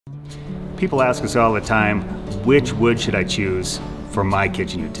People ask us all the time, which wood should I choose for my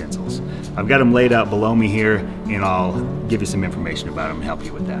kitchen utensils? I've got them laid out below me here, and I'll give you some information about them and help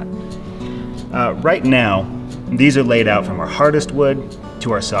you with that. Right now, these are laid out from our hardest wood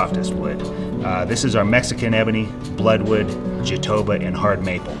to our softest wood. This is our Mexican Ebony, Bloodwood, Jatoba, and hard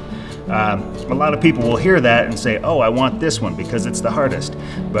maple. A lot of people will hear that and say, oh, I want this one because it's the hardest.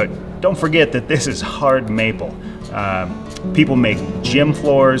 But don't forget that this is hard maple. People make gym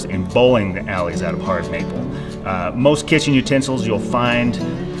floors and bowling alleys out of hard maple. Most kitchen utensils you'll find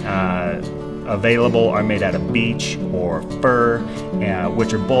available are made out of beech or fir,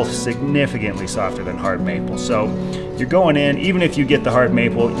 which are both significantly softer than hard maple. So you're going in, even if you get the hard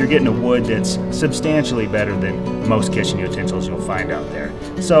maple, you're getting a wood that's substantially better than most kitchen utensils you'll find out there.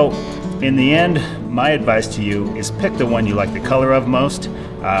 So in the end, my advice to you is pick the one you like the color of most,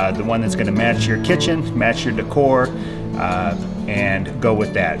 the one that's going to match your kitchen, match your decor, and go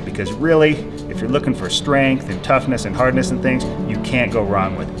with that. Because really, if you're looking for strength and toughness and hardness and things, you can't go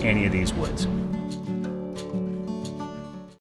wrong with any of these woods.